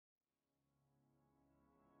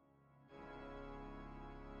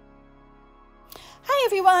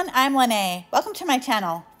everyone, I'm Lene. Welcome to my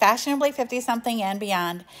channel, Fashionably 50-something and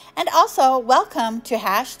beyond. And also, welcome to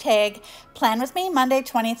hashtag Plan With Me Monday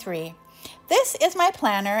 23. This is my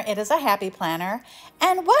planner. It is a happy planner.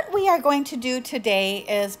 And what we are going to do today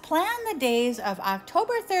is plan the days of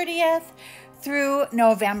October 30th through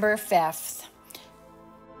November 5th.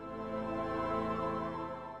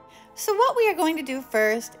 So what we are going to do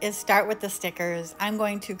first is start with the stickers. I'm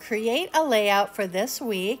going to create a layout for this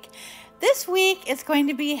week. This week it's going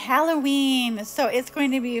to be Halloween, so it's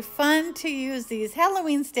going to be fun to use these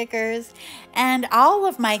Halloween stickers and all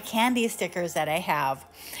of my candy stickers that I have.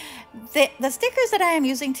 The stickers that I am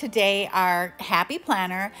using today are Happy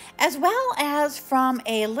Planner, as well as from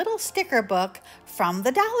a little sticker book from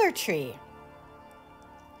the Dollar Tree.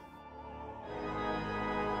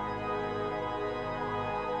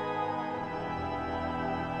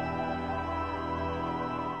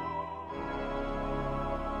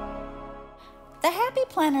 The Happy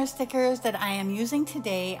Planner stickers that I am using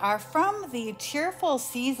today are from the Cheerful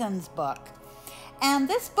Seasons book. And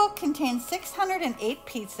this book contains 608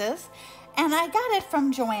 pieces, and I got it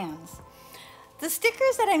from Joann's. The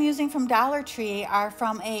stickers that I'm using from Dollar Tree are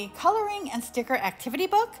from a coloring and sticker activity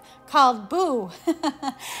book called Boo.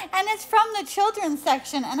 And it's from the children's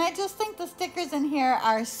section, and I just think the stickers in here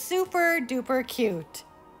are super duper cute.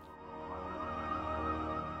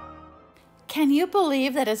 Can you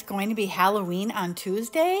believe that it's going to be Halloween on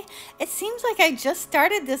Tuesday? It seems like I just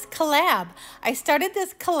started this collab. I started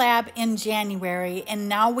this collab in January, and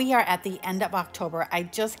now we are at the end of October. I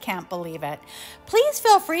just can't believe it. Please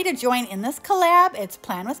feel free to join in this collab. It's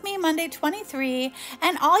Plan With Me Monday 23,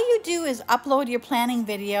 and all you do is upload your planning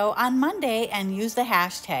video on Monday and use the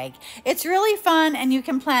hashtag. It's really fun, and you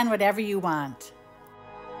can plan whatever you want.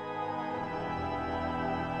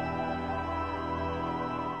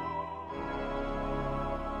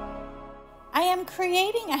 I am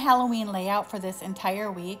creating a Halloween layout for this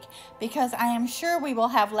entire week because I am sure we will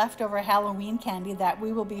have leftover Halloween candy that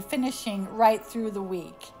we will be finishing right through the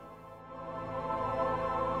week.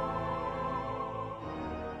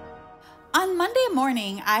 On Monday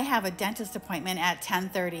morning, I have a dentist appointment at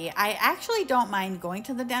 10:30. I actually don't mind going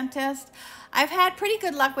to the dentist. I've had pretty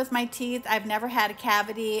good luck with my teeth. I've never had a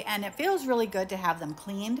cavity, and it feels really good to have them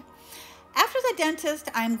cleaned. After the dentist,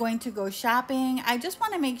 I'm going to go shopping. I just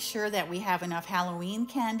want to make sure that we have enough Halloween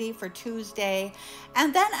candy for Tuesday.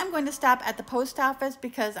 And then I'm going to stop at the post office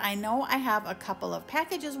because I know I have a couple of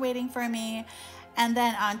packages waiting for me. And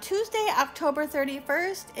then on Tuesday, October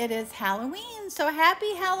 31st, it is Halloween. So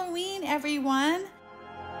happy Halloween, everyone.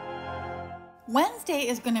 Wednesday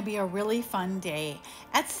is going to be a really fun day.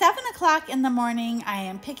 At 7 o'clock in the morning, I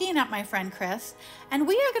am picking up my friend Chris, and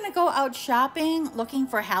we are going to go out shopping looking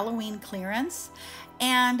for Halloween clearance.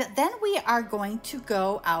 And then we are going to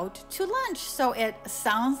go out to lunch. So it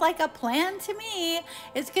sounds like a plan to me.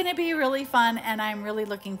 It's going to be really fun, and I'm really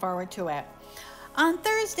looking forward to it. On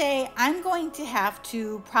Thursday, I'm going to have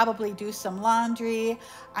to probably do some laundry.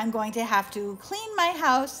 I'm going to have to clean my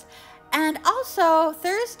house. And also,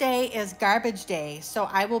 Thursday is garbage day, so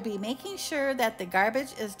I will be making sure that the garbage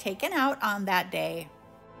is taken out on that day.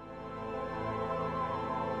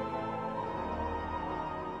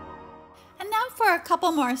 And now for a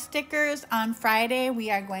couple more stickers. On Friday, we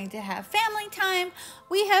are going to have family time.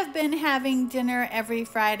 We have been having dinner every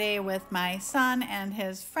Friday with my son and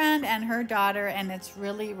his friend and her daughter, and it's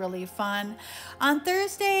really, really fun. On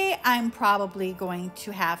Thursday, I'm probably going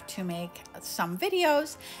to have to make some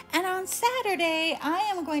videos. And on Saturday, I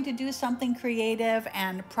am going to do something creative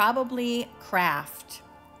and probably craft.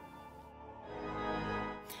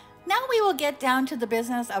 Now we will get down to the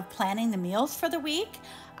business of planning the meals for the week.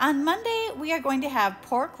 On Monday, we are going to have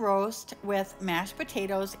pork roast with mashed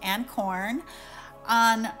potatoes and corn.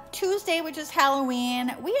 On Tuesday, which is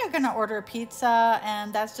Halloween, we are going to order pizza,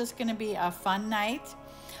 and that's just going to be a fun night.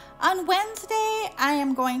 On Wednesday, I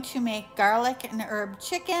am going to make garlic and herb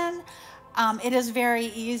chicken. It is very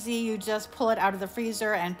easy. You just pull it out of the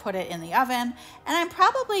freezer and put it in the oven. And I'm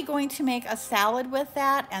probably going to make a salad with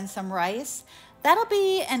that and some rice. That'll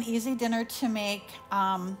be an easy dinner to make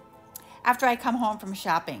after I come home from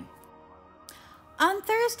shopping. On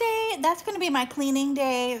Thursday, that's going to be my cleaning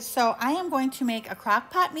day, so I am going to make a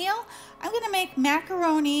crock pot meal. I'm going to make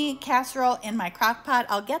macaroni casserole in my crock pot.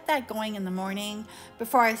 I'll get that going in the morning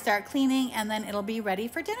before I start cleaning, and then it'll be ready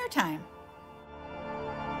for dinner time.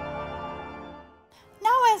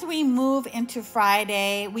 Now as we move into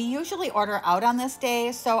Friday, we usually order out on this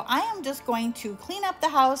day, so I am just going to clean up the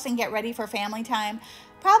house and get ready for family time.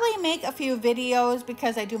 Probably make a few videos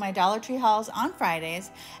because I do my Dollar Tree hauls on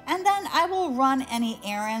Fridays, and then I will run any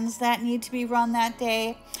errands that need to be run that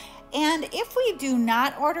day. And if we do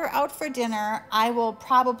not order out for dinner, I will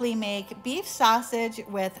probably make beef sausage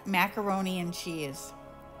with macaroni and cheese.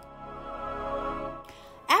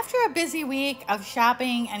 After a busy week of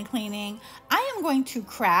shopping and cleaning, I am going to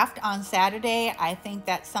craft on Saturday. I think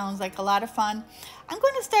that sounds like a lot of fun. I'm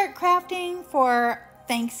going to start crafting for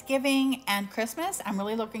Thanksgiving and Christmas. I'm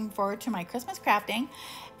really looking forward to my Christmas crafting.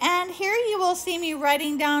 And here you will see me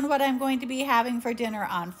writing down what I'm going to be having for dinner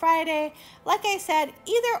on Friday. Like I said,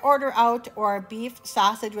 either order out or beef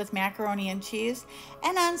sausage with macaroni and cheese.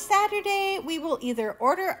 And on Saturday, we will either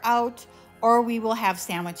order out or we will have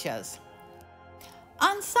sandwiches.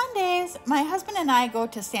 On Sundays, my husband and I go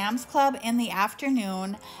to Sam's Club in the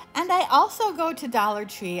afternoon, and I also go to Dollar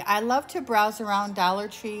Tree. I love to browse around Dollar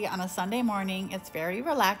Tree on a Sunday morning. It's very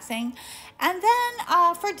relaxing. And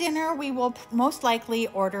then for dinner, we will most likely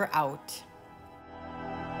order out.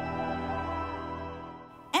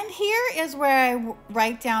 And here is where I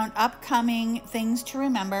write down upcoming things to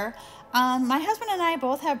remember. My husband and I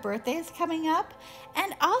both have birthdays coming up,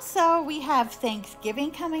 and also we have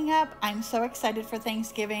Thanksgiving coming up. I'm so excited for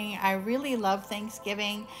Thanksgiving. I really love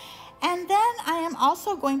Thanksgiving. And then I am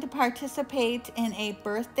also going to participate in a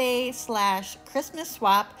birthday/Christmas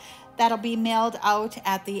swap that'll be mailed out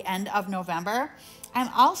at the end of November. I'm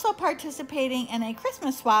also participating in a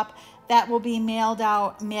Christmas swap that will be mailed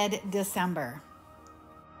out mid-December.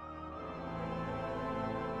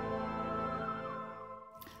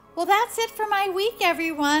 Well, that's it for my week,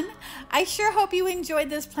 everyone. I sure hope you enjoyed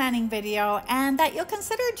this planning video and that you'll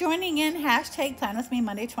consider joining in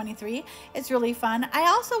 #PlanWithMeMonday23. It's really fun. I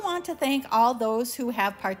also want to thank all those who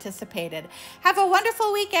have participated. Have a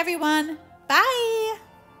wonderful week, everyone. Bye.